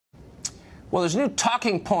Well, there's a new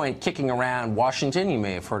talking point kicking around Washington. You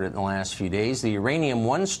may have heard it in the last few days. The Uranium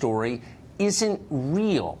One story isn't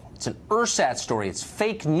real. It's an ersatz story. It's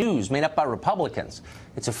fake news made up by Republicans.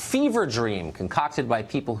 It's a fever dream concocted by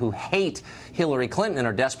people who hate Hillary Clinton and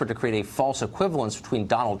are desperate to create a false equivalence between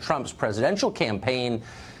Donald Trump's presidential campaign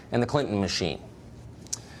and the Clinton machine.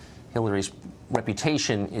 Hillary's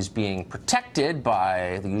reputation is being protected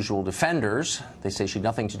by the usual defenders. They say she had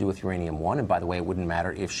nothing to do with Uranium One, and by the way, it wouldn't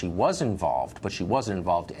matter if she was involved, but she wasn't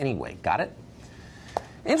involved anyway. Got it?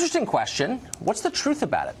 Interesting question. What's the truth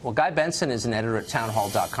about it? Well, Guy Benson is an editor at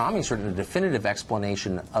townhall.com. He's written a definitive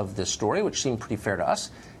explanation of this story, which seemed pretty fair to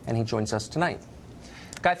us, and he joins us tonight.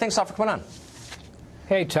 Guy, thanks a lot for coming on.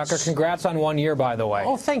 Hey, Tucker, congrats on 1 year, by the way.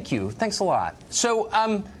 Oh, thank you. Thanks a lot. So,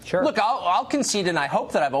 sure. Look, I'll concede, and I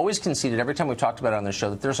hope that I've always conceded every time we've talked about it on the show,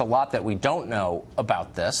 that there's a lot that we don't know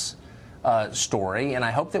about this story, and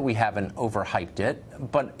I hope that we haven't overhyped it.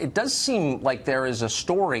 But it does seem like there is a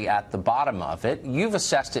story at the bottom of it. You've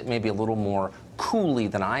assessed it maybe a little more coolly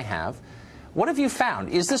than I have. What have you found?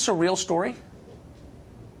 Is this a real story?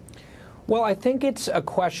 Well, I think it's a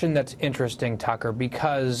question that's interesting, Tucker,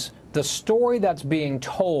 because the story that's being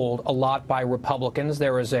told a lot by Republicans,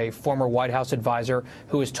 there is a former White House advisor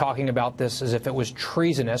who is talking about this as if it was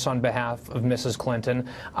treasonous on behalf of Mrs. Clinton.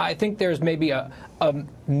 I think there's maybe a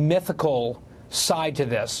mythical side to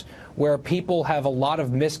this, where people have a lot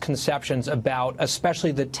of misconceptions about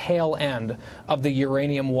especially the tail end of the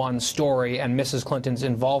Uranium One story and Mrs. Clinton's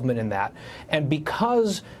involvement in that. And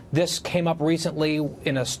because this came up recently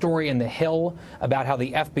in a story in The Hill about how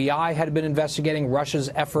the FBI had been investigating Russia's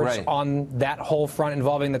efforts on that whole front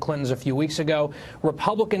involving the Clintons a few weeks ago,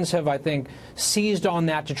 Republicans have, I think, seized on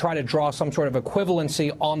that to try to draw some sort of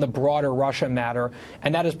equivalency on the broader Russia matter,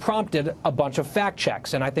 and that has prompted a bunch of fact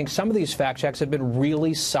checks. And I think some of these fact checks have been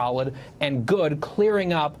really solid and good,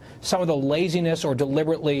 clearing up some of the laziness or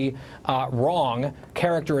deliberately wrong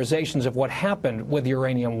characterizations of what happened with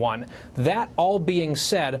Uranium One. That all being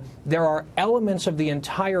said, there are elements of the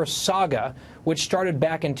entire saga, which started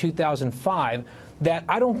back in 2005, that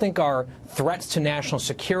I don't think are threats to national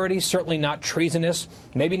security, certainly not treasonous,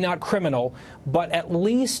 maybe not criminal, but at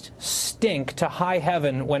least stink to high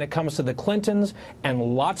heaven when it comes to the Clintons and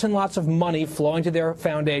lots of money flowing to their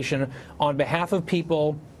foundation on behalf of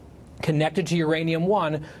people connected to Uranium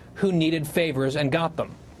One who needed favors and got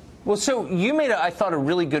them. Well, so you made, I thought, a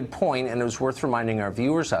really good point, and it was worth reminding our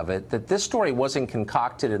viewers of it, that this story wasn't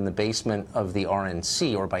concocted in the basement of the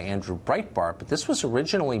RNC or by Andrew Breitbart, but this was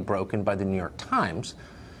originally broken by the New York Times.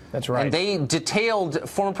 That's right. And they detailed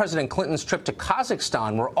former President Clinton's trip to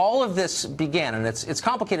Kazakhstan, where all of this began. And it's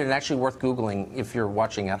complicated and actually worth Googling if you're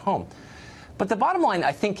watching at home. But the bottom line,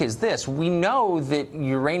 I think, is this. We know that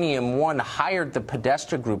Uranium One hired the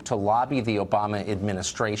Podesta Group to lobby the Obama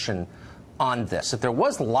administration on this, that there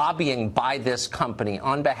was lobbying by this company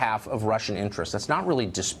on behalf of Russian interests. That's not really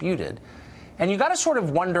disputed. And you got to sort of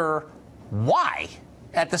wonder why,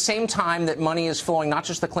 at the same time that money is flowing not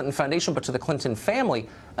just to the Clinton Foundation, but to the Clinton family.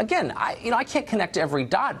 Again, I can't connect every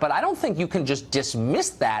dot, but I don't think you can just dismiss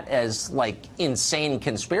that as, like, insane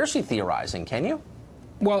conspiracy theorizing, can you?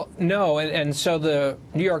 Well, no, and so the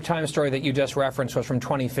New York Times story that you just referenced was from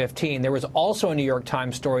 2015. There was also a New York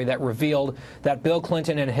Times story that revealed that Bill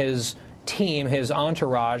Clinton and his team, his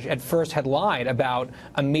entourage, at first had lied about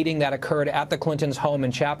a meeting that occurred at the Clintons' home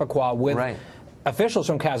in Chappaqua with officials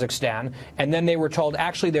from Kazakhstan, and then they were told,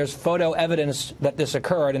 actually, there's photo evidence that this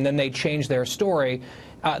occurred, and then they changed their story.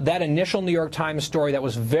 That initial New York Times story that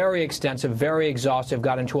was very extensive, very exhaustive,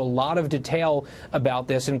 got into a lot of detail about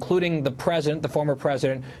this, including the president, the former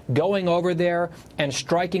president, going over there and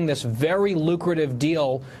striking this very lucrative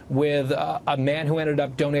deal with a man who ended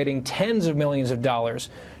up donating tens of millions of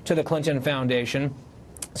dollars to the Clinton Foundation.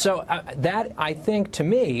 So that, I think, to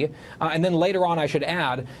me, and then later on, I should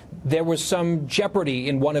add, there was some jeopardy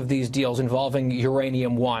in one of these deals involving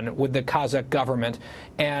Uranium One with the Kazakh government,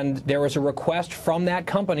 and there was a request from that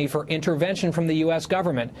company for intervention from the U.S.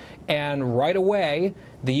 government. And right away,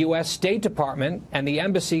 the U.S. State Department and the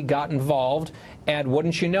embassy got involved, and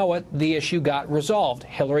wouldn't you know it, the issue got resolved.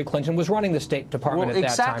 Hillary Clinton was running the State Department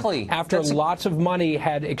at that time, after lots of money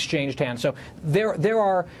had exchanged hands. So there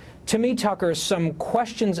are, to me, Tucker, some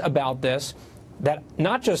questions about this that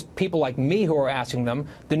not just people like me who are asking them,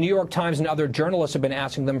 the New York Times and other journalists have been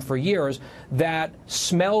asking them for years, that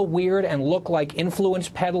smell weird and look like influence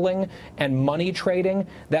peddling and money trading,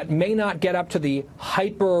 that may not get up to the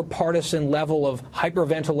hyper-partisan level of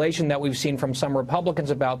hyperventilation that we've seen from some Republicans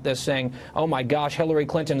about this, saying, oh my gosh, Hillary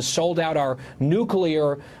Clinton sold out our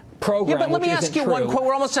nuclear program. Yeah, but let me which ask you isn't one true. question.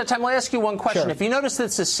 We're almost out of time. Let me ask you one question. Sure. If you notice that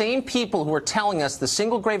it's the same people who are telling us the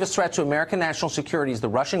single gravest threat to American national security is the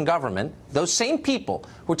Russian government, those same people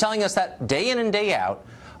who are telling us that day in and day out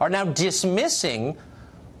are now dismissing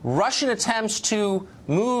Russian attempts to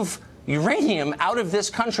move uranium out of this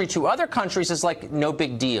country to other countries as like no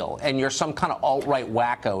big deal, and you're some kind of alt-right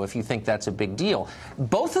wacko if you think that's a big deal.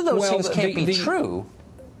 Both of those things can't be true.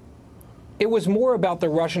 It was more about the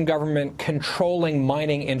Russian government controlling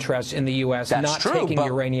mining interests in the U.S., not taking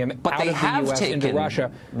uranium out of the U.S. into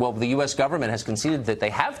Russia. Well, the U.S. government has conceded that they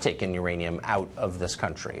have taken uranium out of this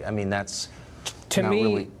country. I mean, that's to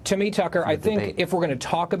me, Tucker, I think if we're going to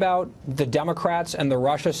talk about the Democrats and the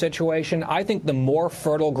Russia situation, I think the more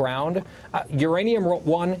fertile ground, Uranium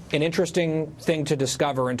One, an interesting thing to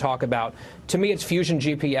discover and talk about. To me, it's fusion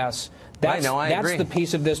GPS. That's the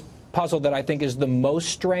piece of this puzzle that I think is the most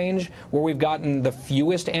strange, where we've gotten the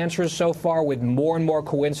fewest answers so far, with more and more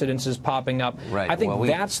coincidences popping up. Right. I think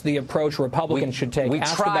that's the approach Republicans should take. We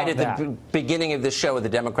tried at the beginning of this show with a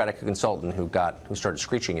Democratic consultant who started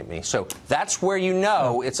screeching at me. So that's where you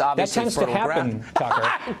know it's obviously that tends to happen,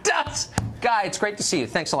 Tucker. It does. Guy, it's great to see you.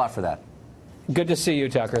 Thanks a lot for that. Good to see you,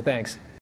 Tucker. Thanks.